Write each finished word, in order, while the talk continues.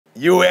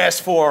You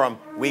asked for him.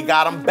 We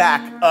got him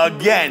back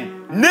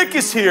again. Nick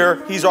is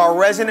here. He's our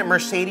resident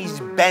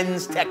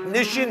Mercedes-Benz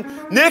technician.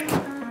 Nick,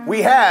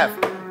 we have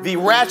the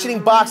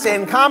ratcheting box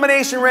and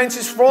combination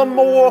wrenches from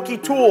Milwaukee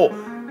Tool.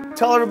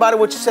 Tell everybody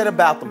what you said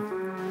about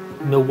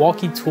them.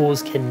 Milwaukee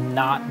Tools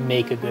cannot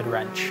make a good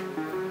wrench.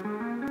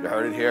 You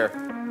heard it here.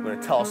 You're going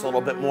to tell us a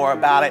little bit more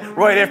about it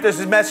right after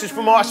this message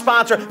from our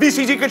sponsor,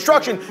 VCG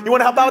Construction. You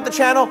want to help out with the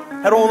channel?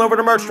 Head on over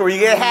to the merch store. You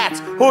get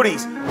hats,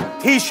 hoodies,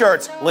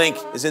 t-shirts. Link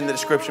is in the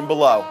description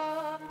below.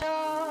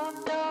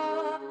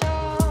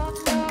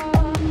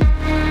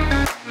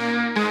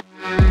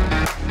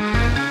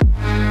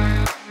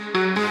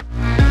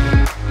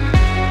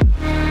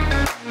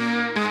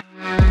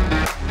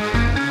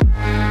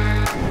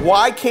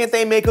 Why can't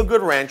they make a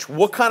good wrench?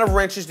 What kind of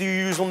wrenches do you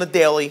use on the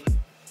daily?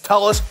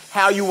 Tell us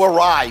how you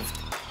arrived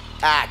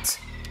at.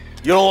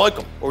 You don't like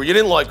them, or you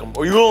didn't like them,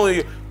 or you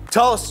only,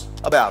 tell us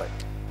about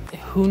it.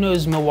 Who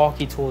knows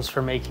Milwaukee Tools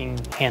for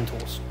making hand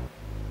tools?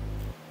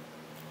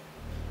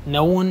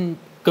 No one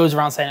goes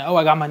around saying, oh,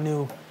 I got my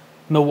new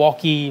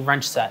Milwaukee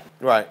wrench set.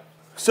 Right.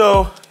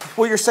 So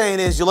what you're saying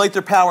is you like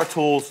their power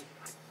tools.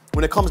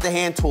 When it comes to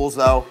hand tools,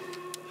 though,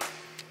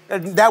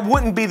 that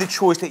wouldn't be the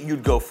choice that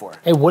you'd go for.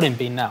 It wouldn't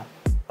be, no.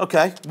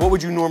 Okay, what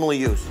would you normally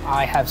use?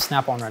 I have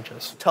snap-on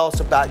wrenches. Tell us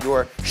about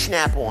your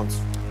snap-ons.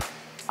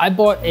 I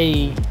bought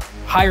a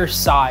higher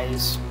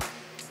size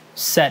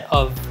set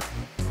of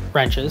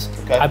wrenches.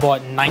 Okay. I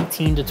bought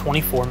 19 to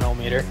 24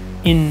 millimeter.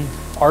 In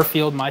our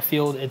field, my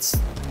field, it's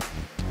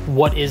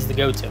what is the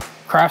go-to.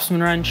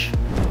 Craftsman wrench,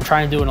 I'm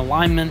trying to do an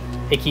alignment.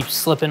 It keeps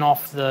slipping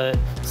off the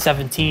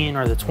 17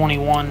 or the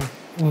 21.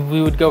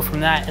 We would go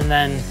from that and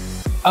then,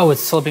 oh,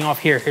 it's slipping off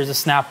here. Here's a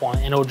snap-on,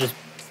 and it'll just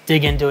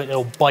dig into it,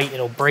 it'll bite,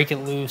 it'll break it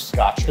loose.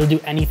 Gotcha. It'll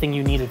do anything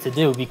you need it to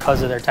do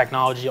because of their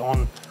technology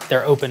on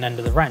their open end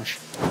of the wrench.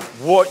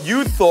 What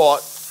you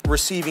thought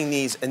receiving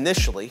these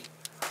initially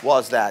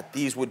was that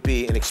these would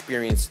be an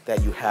experience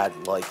that you had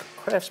like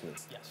Craftsman.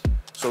 Yes.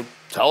 So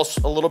tell us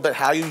a little bit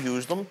how you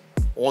used them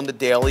on the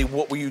daily.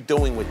 What were you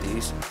doing with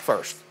these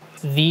first?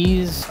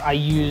 These I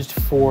used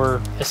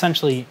for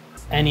essentially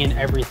any and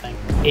everything.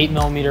 8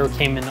 millimeter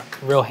came in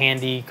real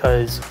handy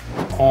because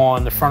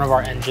on the front of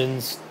our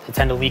engines, they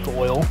tend to leak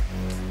oil.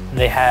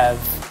 They have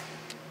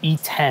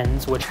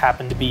E10s, which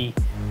happen to be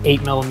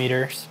 8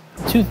 millimeters.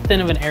 Too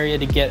thin of an area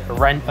to get a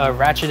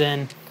ratchet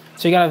in,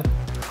 so you gotta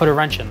put a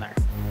wrench in there.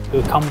 It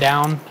would come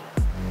down,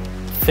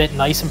 fit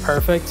nice and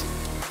perfect,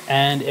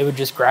 and it would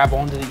just grab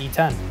onto the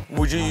E10.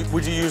 Would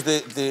you use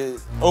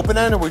the open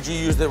end, or would you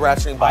use the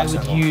ratcheting box? I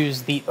would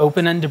use the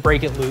open end to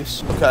break it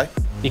loose. Okay.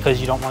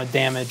 Because you don't want to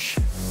damage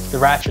the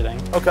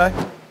ratcheting. Okay.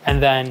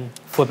 And then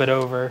flip it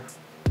over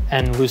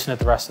and loosen it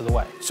the rest of the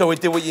way. So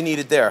it did what you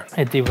needed there?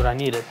 It did what I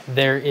needed.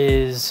 There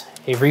is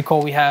a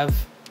recall we have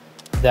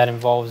that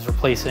involves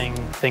replacing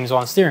things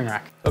on a steering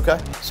rack. Okay.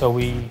 So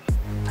we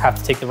have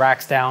to take the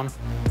racks down,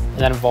 and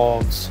that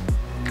involves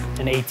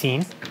an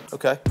 18.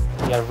 Okay.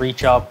 You gotta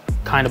reach up,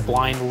 kind of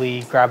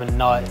blindly grab a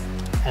nut,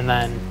 and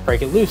then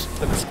break it loose.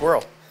 Like a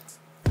squirrel.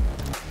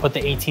 Put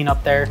the 18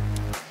 up there,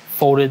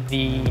 folded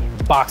the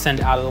box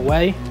end out of the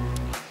way,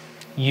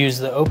 use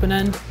the open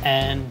end,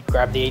 and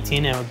grab the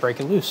 18 and it would break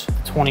it loose.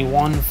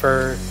 21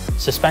 for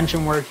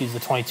suspension work, use the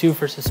 22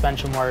 for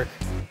suspension work.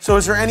 So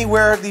is there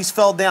anywhere these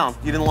fell down?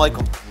 You didn't like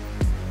them?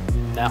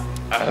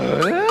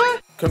 No.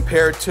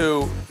 Compared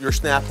to your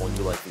snap-on,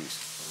 you like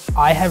these?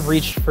 I have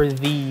reached for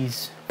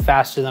these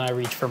faster than I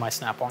reach for my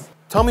snap-on.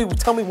 Tell me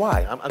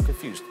why. I'm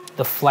confused.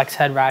 The flex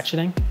head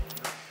ratcheting.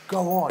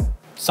 Go on.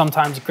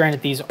 Sometimes,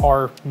 granted, these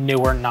are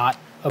newer, not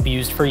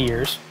abused for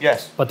years.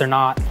 Yes. But they're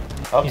not.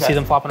 Okay. You see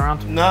them flopping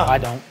around? No. I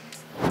don't.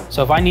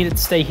 So if I need it to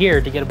stay here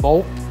to get a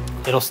bolt,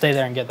 it'll stay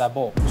there and get that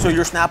bolt. So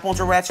your snap-ons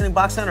are ratcheting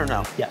box then or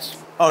no? Yes.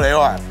 Oh, they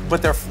are,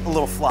 but they're a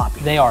little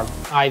floppy. They are.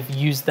 I've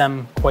used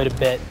them quite a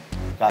bit.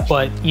 Gotcha.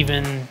 But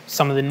even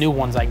some of the new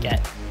ones I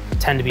get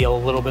tend to be a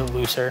little bit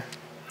looser.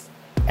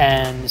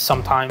 And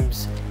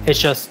sometimes it's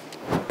just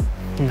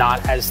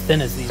not as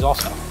thin as these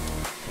also.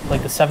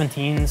 Like the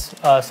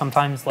 17s,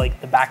 sometimes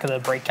like the back of the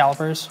brake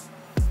calipers,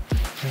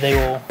 they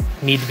will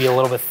need to be a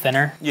little bit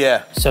thinner.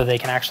 Yeah. So they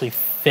can actually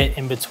fit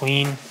in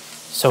between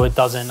so it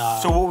doesn't...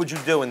 So what would you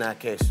do in that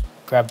case?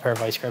 Grab a pair of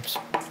vice grips.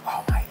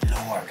 Oh my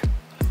Lord.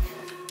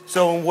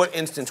 So in what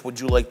instance would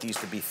you like these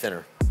to be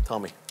thinner? Tell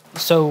me.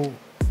 So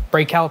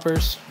brake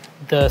calipers,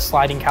 the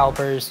sliding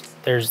calipers,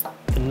 there's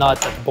the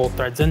nut that the bolt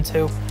threads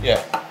into.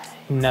 Yeah.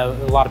 You know,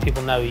 a lot of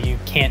people know you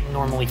can't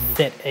normally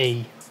fit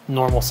a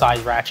normal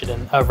size ratchet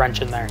and a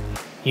wrench in there.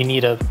 You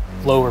need a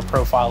lower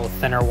profile, a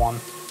thinner one.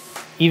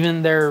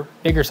 Even their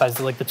bigger sizes,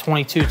 like the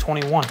 22,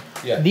 21.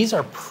 Yeah. These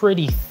are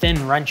pretty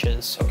thin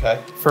wrenches.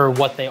 Okay. For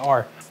what they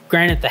are.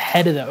 Granted, the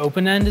head of the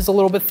open end is a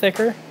little bit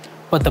thicker,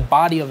 but the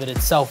body of it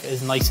itself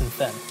is nice and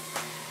thin.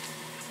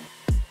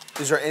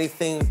 Is there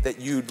anything that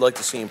you'd like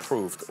to see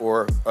improved,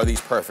 or are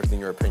these perfect in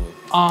your opinion?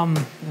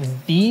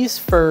 These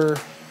for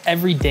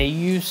everyday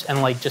use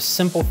and like just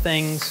simple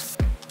things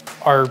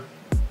are,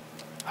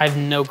 I have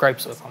no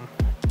gripes with them.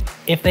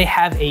 If they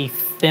have a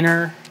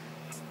thinner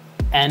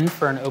end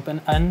for an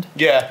open end.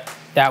 Yeah.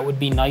 That would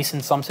be nice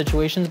in some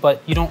situations,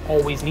 but you don't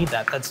always need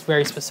that. That's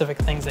very specific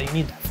things that you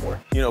need that for.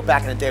 You know,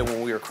 back in the day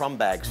when we were crumb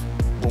bags,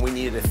 when we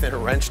needed a thinner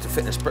wrench to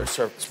fit in a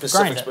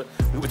specific,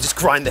 we would just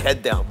grind the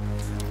head down.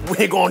 We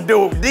ain't gonna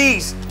do it with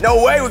these.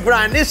 No way we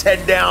grind this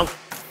head down.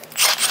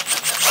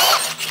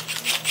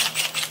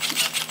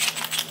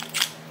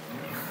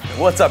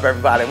 What's up,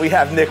 everybody? We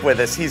have Nick with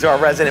us. He's our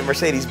resident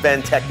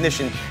Mercedes-Benz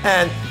technician,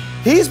 and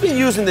he's been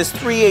using this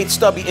 3/8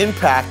 stubby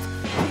impact.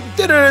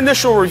 Did an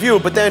initial review,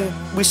 but then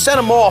we sent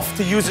him off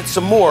to use it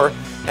some more,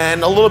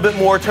 and a little bit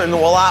more turned into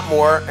a lot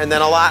more, and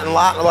then a lot and a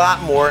lot and a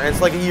lot more, and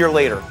it's like a year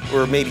later,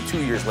 or maybe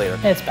 2 years later.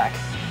 It's back.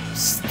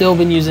 Still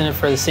been using it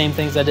for the same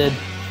things I did,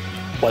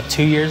 what,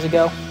 2 years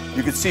ago?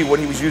 You could see what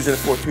he was using it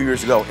for 2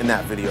 years ago in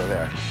that video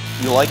there.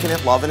 You liking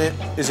it, loving it?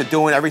 Is it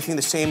doing everything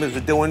the same as it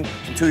was doing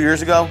 2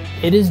 years ago?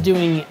 It is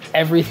doing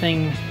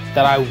everything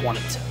that I want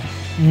it to.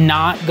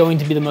 Not going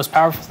to be the most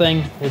powerful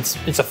thing. It's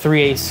a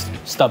 3/8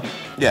 stubby.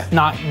 Yeah.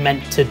 Not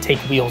meant to take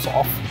wheels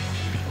off.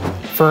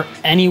 For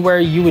anywhere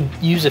you would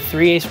use a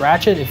 3/8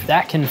 ratchet, if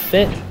that can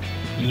fit,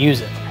 use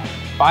it.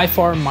 By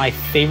far my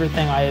favorite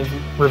thing I have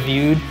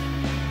reviewed,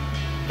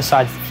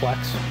 besides the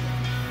flex.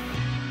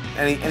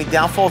 Any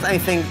downfalls?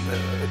 Anything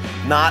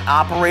not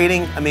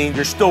operating? I mean,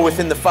 you're still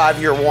within the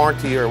 5-year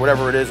warranty or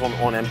whatever it is on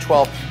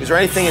M12. Is there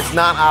anything that's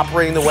not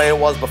operating the way it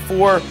was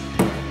before?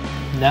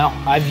 No,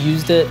 I've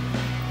used it,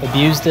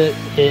 abused it.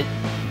 It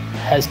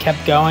has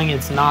kept going.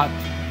 It's not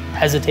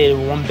hesitated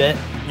one bit.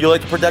 You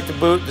like to protect the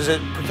boot? Does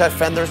it protect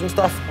fenders and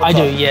stuff? I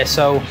do, yeah.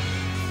 So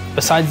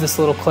besides this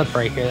little clip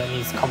right here that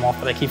needs to come off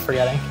that I keep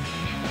forgetting.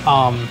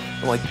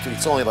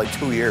 It's only like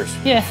 2 years.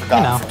 Yeah,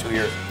 Forgotten for 2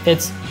 years.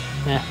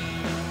 Yeah.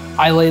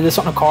 I lay this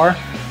on a car.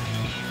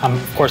 I'm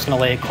of course gonna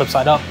lay it clip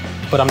side up,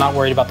 but I'm not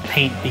worried about the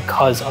paint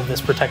because of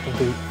this protective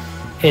boot.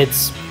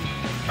 It's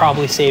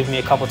probably saved me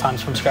a couple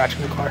times from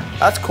scratching the car.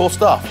 That's cool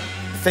stuff.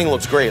 The thing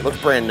looks great. It looks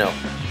brand new.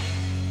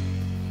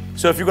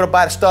 So if you're gonna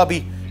buy the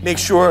stubby, make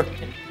sure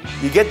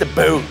you get the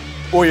boot,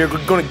 or you're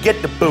gonna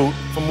get the boot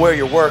from where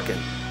you're working.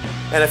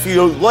 And if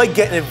you like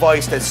getting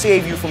advice that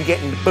save you from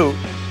getting the boot,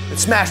 then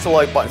smash the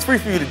like button. It's free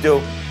for you to do.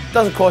 It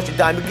doesn't cost you a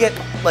dime. You get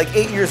like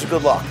 8 years of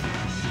good luck.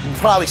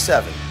 Probably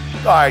 7.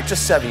 All right,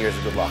 just 7 years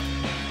of good luck.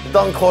 It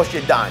doesn't cost you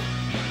a dime.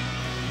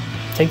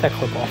 Take that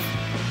clip off.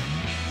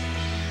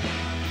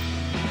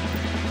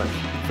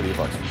 For the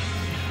advice.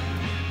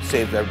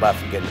 Saved everybody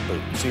from getting the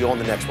boot. See you on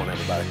the next one,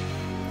 everybody.